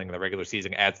struggling in the regular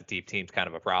season adds to deep teams kind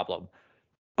of a problem.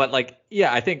 But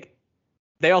I think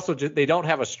they also they don't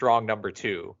have a strong number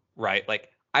two, right? Like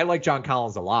I like John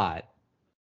Collins a lot,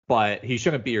 but he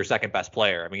shouldn't be your second best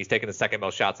player. I mean, he's taking the second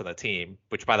most shots on the team,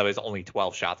 which by the way is only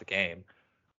 12 shots a game.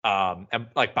 And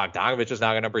like Bogdanovich is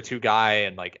now a number two guy,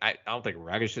 and like I don't think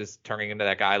Reddish is turning into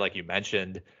that guy like you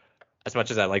mentioned. As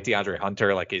much as I like DeAndre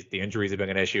Hunter, like the injuries have been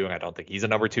an issue, and I don't think he's a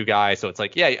number two guy. So it's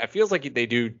like, yeah, it feels like they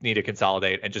do need to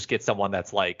consolidate and just get someone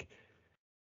that's like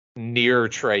near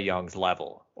Trae Young's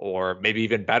level, or maybe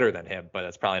even better than him. But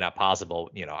that's probably not possible,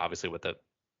 obviously with the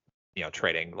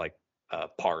trading like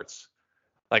parts.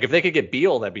 Like if they could get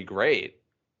Beal, that'd be great.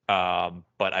 But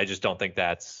I just don't think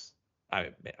that's.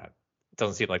 It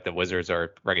doesn't seem like the Wizards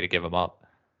are ready to give him up.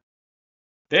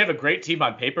 They have a great team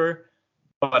on paper,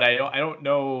 but I don't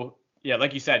know. Yeah,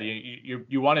 like you said,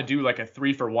 you want to do like a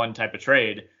 3-for-1 type of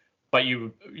trade, but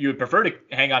you would prefer to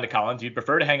hang on to Collins, you'd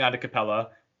prefer to hang on to Capella,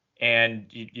 and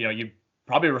you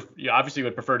obviously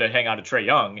would prefer to hang on to Trae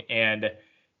Young. And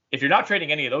if you're not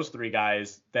trading any of those three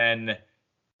guys, then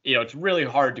it's really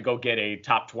hard to go get a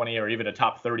top 20 or even a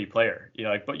top 30 player.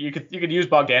 But you could use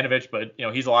Bogdanovich, but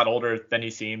he's a lot older than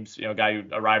he seems. A guy who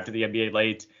arrived to the NBA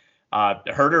late.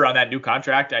 Huerter on that new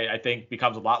contract, I think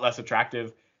becomes a lot less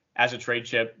attractive as a trade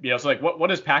chip. So like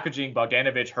what is packaging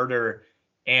Bogdanovich, Huerter,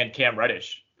 and Cam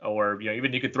Reddish, or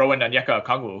even you could throw in Onyeka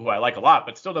Okongwu, who I like a lot,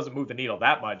 but still doesn't move the needle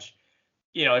that much.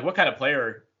 Like what kind of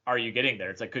player are you getting there?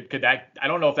 It's like could that, I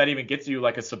don't know if that even gets you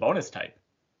like a Sabonis type.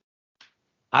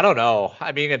 I don't know.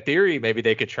 I mean, in theory, maybe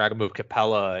they could try to move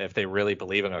Capella if they really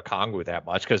believe in Okongwu that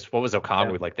much. Because what was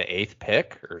Okongwu, like the 8th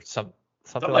pick or something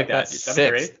like that?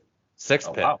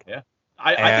 Sixth pick. Wow, yeah.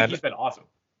 I think he's been awesome.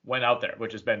 Went out there,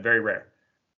 which has been very rare.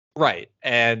 Right.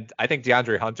 And I think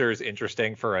DeAndre Hunter is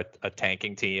interesting for a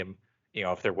tanking team,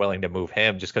 if they're willing to move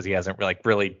him, just because he hasn't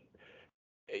really.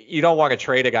 You don't want to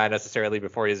trade a guy necessarily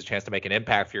before he has a chance to make an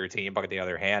impact for your team. But on the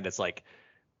other hand, it's like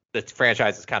the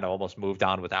franchise has kind of almost moved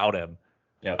on without him.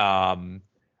 Yeah.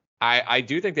 I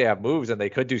do think they have moves and they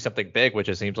could do something big, which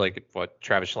it seems like what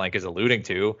Travis Schlenk is alluding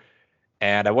to.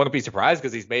 And I wouldn't be surprised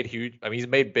because he's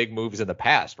made big moves in the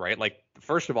past, right? Like,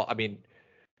 first of all, I mean,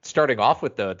 starting off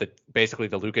with the basically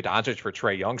the Luka Doncic for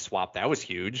Trae Young swap, that was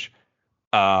huge.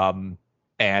 And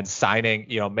signing,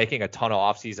 making a ton of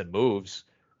offseason moves,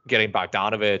 getting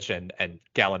Bogdanovich and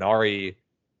Gallinari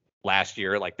last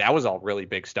year, like that was all really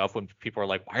big stuff when people are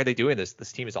like, why are they doing this?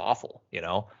 This team is awful,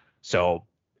 So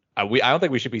I don't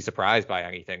think we should be surprised by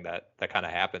anything that kind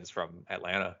of happens from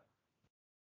Atlanta.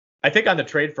 I think on the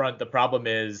trade front, the problem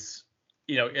is,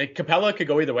 Capella could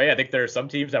go either way. I think there are some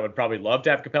teams that would probably love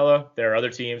to have Capella. There are other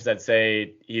teams that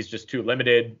say he's just too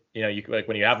limited. You like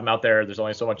when you have him out there, there's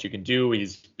only so much you can do.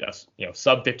 He's just,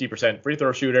 sub 50% free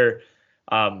throw shooter.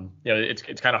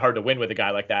 It's kind of hard to win with a guy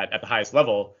like that at the highest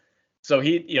level. So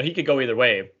he could go either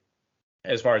way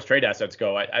as far as trade assets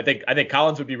go. I think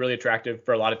Collins would be really attractive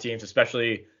for a lot of teams,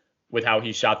 especially with how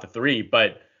he shot the three.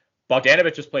 But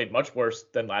Bogdanovic just played much worse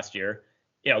than last year.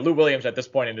 Lou Williams at this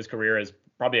point in his career is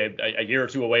probably a year or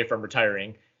two away from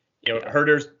retiring.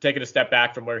 Herter's taken a step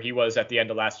back from where he was at the end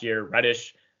of last year.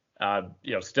 Reddish,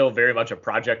 still very much a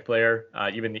project player,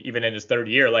 even in his third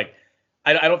year. Like,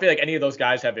 I don't feel like any of those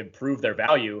guys have improved their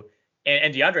value.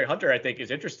 And DeAndre Hunter, I think, is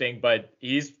interesting, but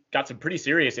he's got some pretty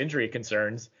serious injury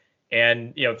concerns,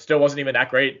 and still wasn't even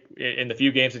that great in the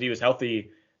few games that he was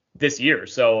healthy this year.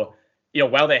 So,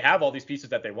 while they have all these pieces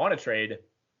that they want to trade,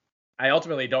 I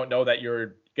ultimately don't know that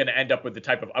you're going to end up with the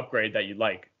type of upgrade that you'd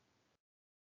like.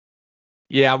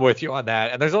 Yeah, I'm with you on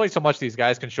that. And there's only so much these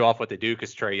guys can show off what they do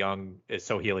because Trae Young is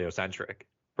so heliocentric,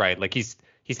 right? Like he's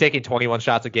taking 21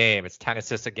 shots a game. It's 10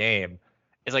 assists a game.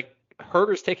 It's like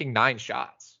Herter's taking 9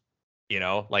 shots,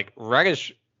 like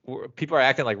Reddish. People are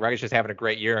acting like Reddish is having a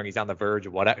great year and he's on the verge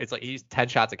of whatever. It's like he's 10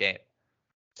 shots a game.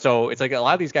 So it's like a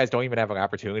lot of these guys don't even have an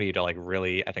opportunity to like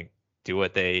really, I think, do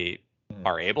what they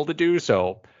are able to do.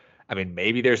 So, I mean,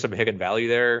 maybe there's some hidden value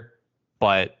there,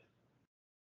 but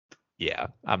yeah,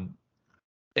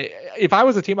 if I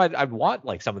was a team, I'd want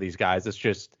like some of these guys. It's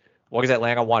just, what does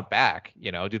Atlanta want back?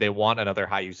 Do they want another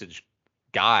high usage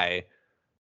guy?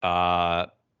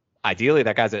 Ideally,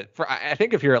 that guy's I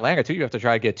think if you're Atlanta too, you have to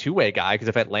try to get a two-way guy, because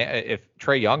if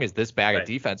Trae Young is this bad at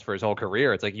defense for his whole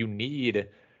career, it's like you need,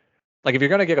 like if you're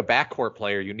going to get a backcourt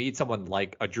player, you need someone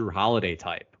like a Drew Holiday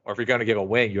type, or if you're going to give a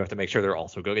wing, you have to make sure they're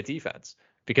also good at defense,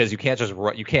 because you can't just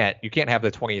you can't have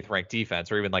the 20th ranked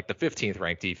defense or even like the 15th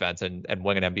ranked defense and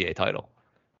win an NBA title.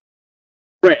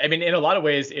 Right. I mean, in a lot of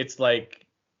ways, it's like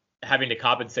having to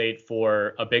compensate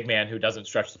for a big man who doesn't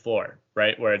stretch the floor,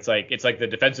 right? Where it's like the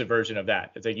defensive version of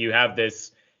that. It's like you have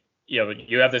this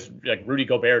like Rudy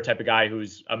Gobert type of guy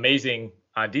who's amazing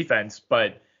on defense,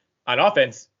 but on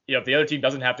offense, if the other team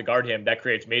doesn't have to guard him, that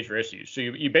creates major issues. So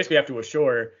you basically have to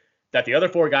assure that the other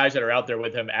 4 guys that are out there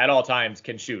with him at all times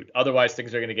can shoot. Otherwise,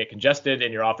 things are going to get congested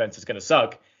and your offense is going to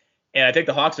suck. And I think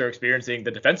the Hawks are experiencing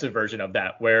the defensive version of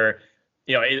that, where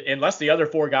unless the other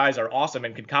 4 guys are awesome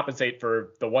and can compensate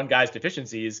for the one guy's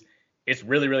deficiencies, it's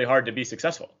really, really hard to be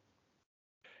successful.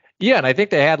 Yeah, and I think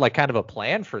they had like kind of a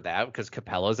plan for that, because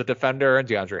Capella's a defender and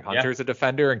DeAndre Hunter's a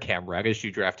defender, and Cam Reddish,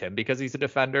 you draft him because he's a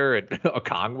defender, and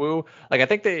Okongwu. Like I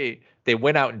think they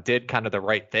went out and did kind of the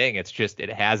right thing. It's just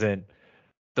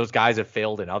those guys have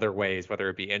failed in other ways, whether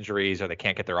it be injuries or they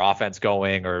can't get their offense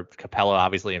going, or Capella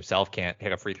obviously himself can't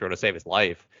hit a free throw to save his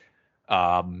life.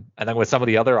 And then with some of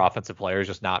the other offensive players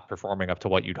just not performing up to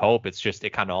what you'd hope,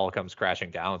 it kind of all comes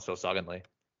crashing down so suddenly.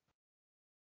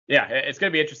 Yeah, it's going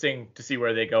to be interesting to see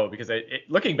where they go, because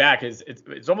looking back,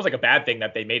 it's almost like a bad thing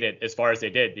that they made it as far as they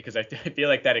did, because I feel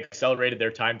like that accelerated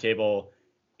their timetable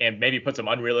and maybe put some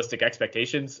unrealistic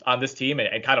expectations on this team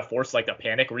and kind of forced like the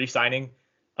panic re-signing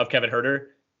of Kevin Huerter,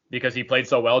 because he played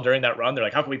so well during that run. They're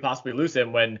like, how can we possibly lose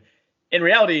him? When in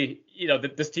reality,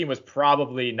 this team was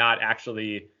probably not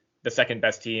actually the second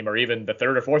best team or even the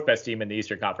third or fourth best team in the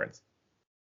Eastern Conference.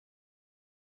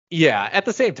 Yeah, at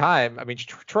the same time, I mean,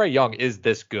 Trae Young is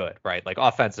this good, right? Like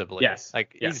offensively. Yes.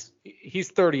 Like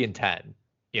he's 30-10.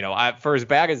 For as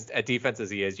bad at defense as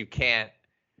he is,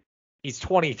 he's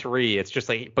 23. It's just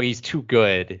like, but he's too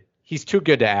good. He's too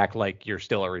good to act like you're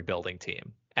still a rebuilding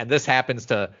team. And this happened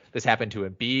to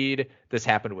Embiid. This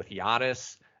happened with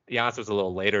Giannis. Giannis was a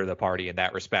little later to the party in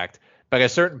that respect. But at a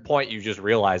certain point, you just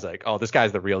realize like, oh, this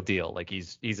guy's the real deal. Like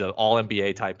he's an all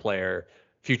NBA type player,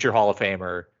 future Hall of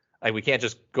Famer. Like we can't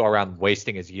just go around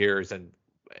wasting his years and,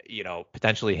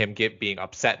 potentially him being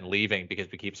upset and leaving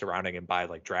because we keep surrounding him by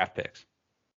like draft picks.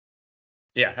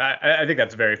 Yeah, I think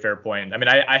that's a very fair point. I mean,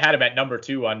 I had him at number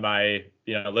 2 on my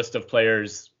list of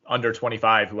players under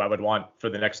 25 who I would want for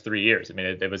the next 3 years. I mean,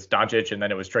 it was Doncic and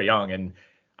then it was Trae Young. And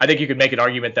I think you could make an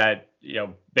argument that,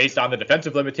 based on the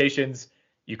defensive limitations,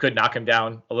 you could knock him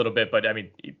down a little bit. But I mean,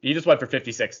 he just went for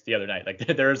 56 the other night. Like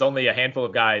there's only a handful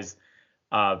of guys,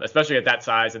 especially at that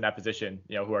size and that position,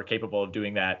 who are capable of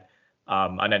doing that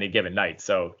on any given night.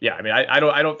 So yeah, I mean, I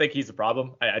don't think he's a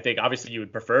problem. I think obviously you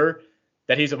would prefer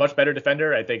that he's a much better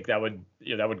defender. I think that would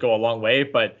go a long way,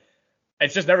 but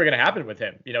it's just never going to happen with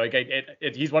him.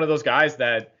 He's one of those guys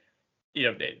that,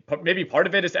 maybe part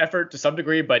of it is effort to some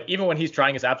degree, but even when he's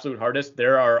trying his absolute hardest,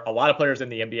 there are a lot of players in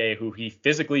the NBA who he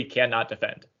physically cannot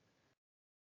defend.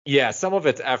 Yeah, some of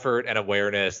it's effort and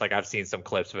awareness. Like I've seen some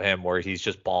clips of him where he's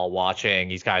just ball watching.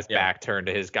 He's got his back turned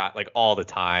to his guy like all the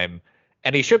time.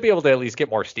 And he should be able to at least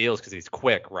get more steals because he's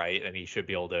quick, right? And he should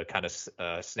be able to kind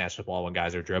of snatch the ball when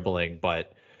guys are dribbling.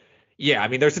 But yeah, I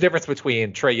mean, there's a difference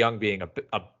between Trae Young being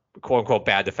a quote unquote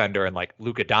bad defender and like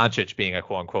Luka Doncic being a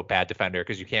quote unquote bad defender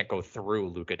because you can't go through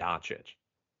Luka Doncic.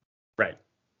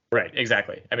 Right,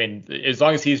 exactly. I mean, as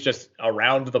long as he's just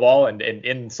around the ball and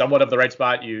in somewhat of the right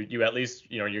spot, you at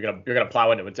least, you're gonna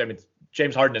plow into it. I mean,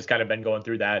 James Harden has kind of been going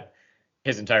through that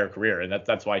his entire career, and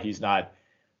that's why he's not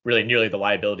really nearly the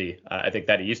liability I think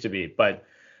that he used to be. But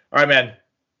all right, man,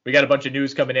 we got a bunch of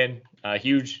news coming in.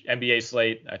 Huge NBA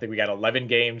slate. I think we got 11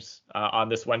 games on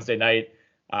this Wednesday night.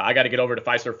 I got to get over to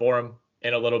Fiserv Forum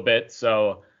in a little bit,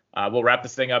 so we'll wrap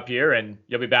this thing up here, and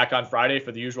you'll be back on Friday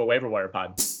for the usual waiver wire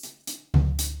pod.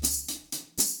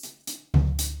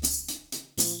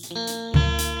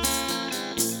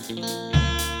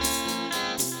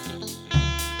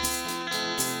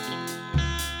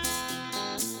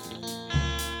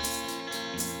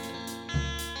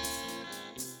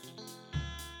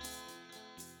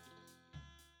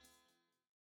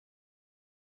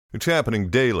 It's happening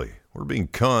daily. We're being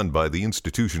conned by the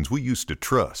institutions we used to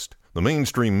trust. The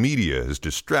mainstream media is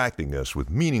distracting us with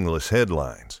meaningless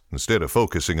headlines instead of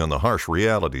focusing on the harsh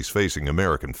realities facing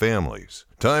American families.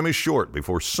 Time is short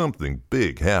before something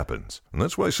big happens, and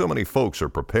that's why so many folks are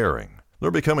preparing. They're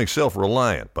becoming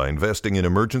self-reliant by investing in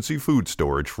emergency food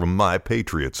storage from My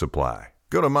Patriot Supply.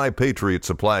 Go to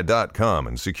MyPatriotSupply.com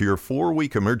and secure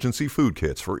 4-week emergency food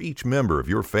kits for each member of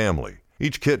your family.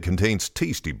 Each kit contains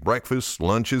tasty breakfasts,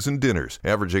 lunches, and dinners,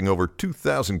 averaging over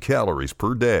 2,000 calories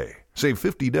per day. Save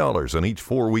 $50 on each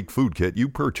 4-week food kit you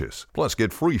purchase. Plus,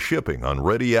 get free shipping on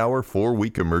Ready Hour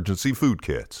 4-week emergency food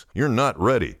kits. You're not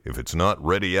ready if it's not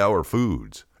Ready Hour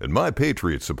foods. At My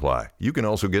Patriot Supply, you can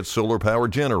also get solar power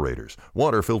generators,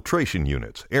 water filtration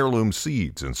units, heirloom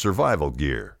seeds, and survival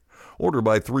gear. Order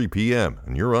by 3 p.m.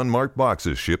 and your unmarked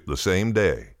boxes ship the same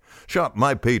day. Shop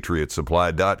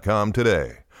MyPatriotSupply.com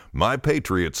today.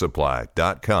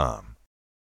 MyPatriotSupply.com.